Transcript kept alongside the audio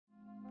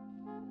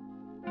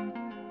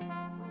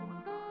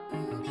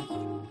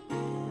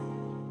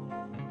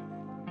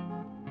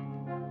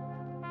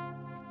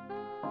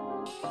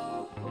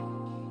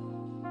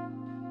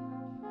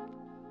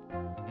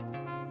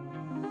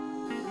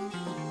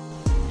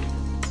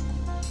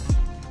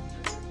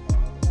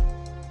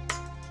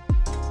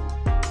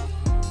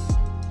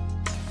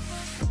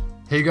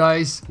Hey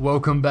guys,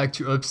 welcome back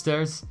to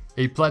Upstairs,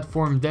 a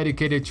platform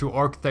dedicated to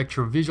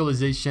architectural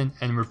visualization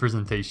and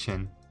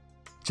representation.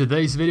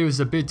 Today's video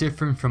is a bit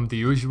different from the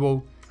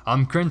usual.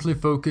 I'm currently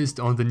focused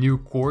on the new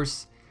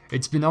course.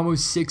 It's been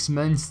almost 6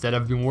 months that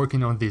I've been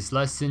working on these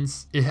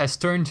lessons. It has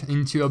turned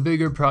into a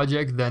bigger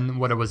project than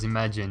what I was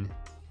imagining.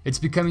 It's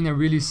becoming a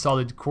really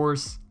solid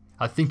course.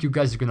 I think you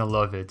guys are gonna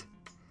love it.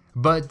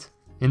 But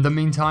in the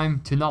meantime,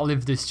 to not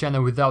leave this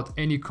channel without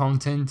any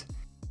content,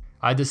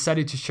 I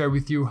decided to share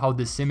with you how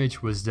this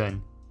image was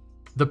done.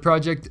 The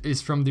project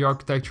is from the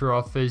architecture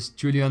office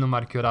Giuliano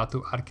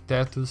Marchiorato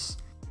Arquitetos,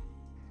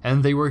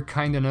 and they were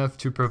kind enough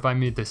to provide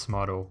me this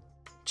model.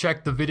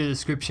 Check the video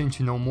description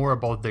to know more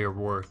about their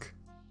work.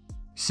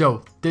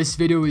 So, this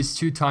video is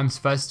 2 times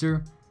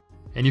faster,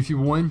 and if you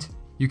want,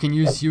 you can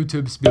use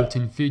YouTube's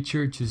built-in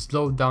feature to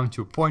slow it down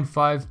to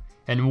 0.5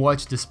 and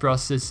watch this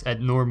process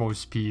at normal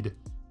speed.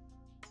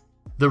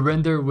 The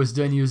render was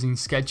done using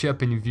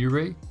Sketchup and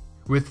Vray,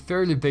 with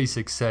fairly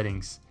basic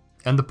settings,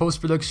 and the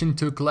post-production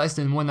took less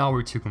than 1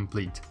 hour to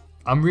complete.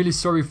 I'm really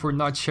sorry for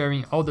not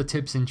sharing all the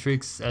tips and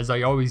tricks as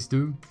I always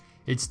do.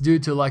 It's due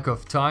to lack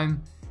of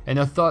time, and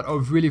I thought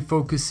of really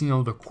focusing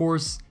on the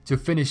course to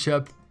finish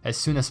up as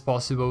soon as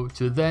possible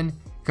to then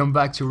come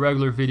back to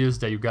regular videos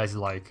that you guys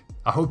like.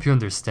 I hope you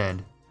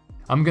understand.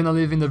 I'm gonna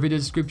leave in the video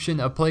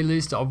description a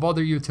playlist of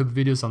other YouTube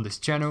videos on this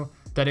channel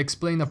that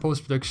explain the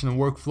post-production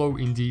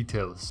workflow in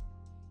details.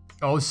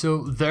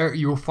 Also, there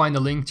you will find a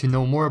link to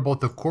know more about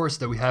the course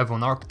that we have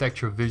on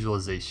architecture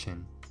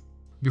visualization.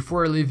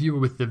 Before I leave you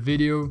with the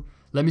video,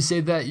 let me say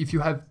that if you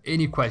have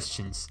any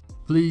questions,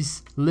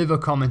 please leave a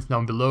comment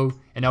down below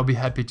and I'll be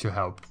happy to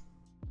help.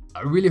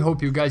 I really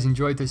hope you guys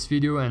enjoyed this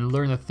video and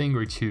learned a thing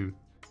or two.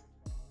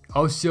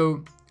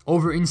 Also,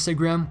 over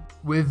Instagram,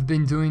 we've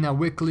been doing a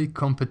weekly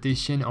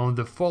competition on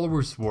the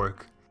followers'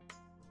 work.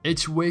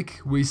 Each week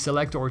we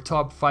select our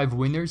top 5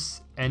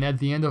 winners, and at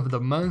the end of the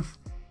month,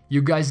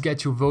 you guys get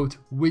to vote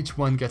which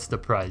one gets the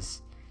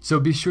prize. So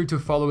be sure to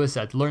follow us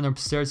at Learn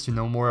Upstairs to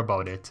know more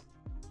about it.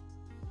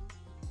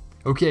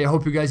 Okay, I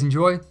hope you guys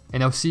enjoy,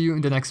 and I'll see you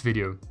in the next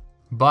video.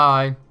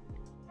 Bye!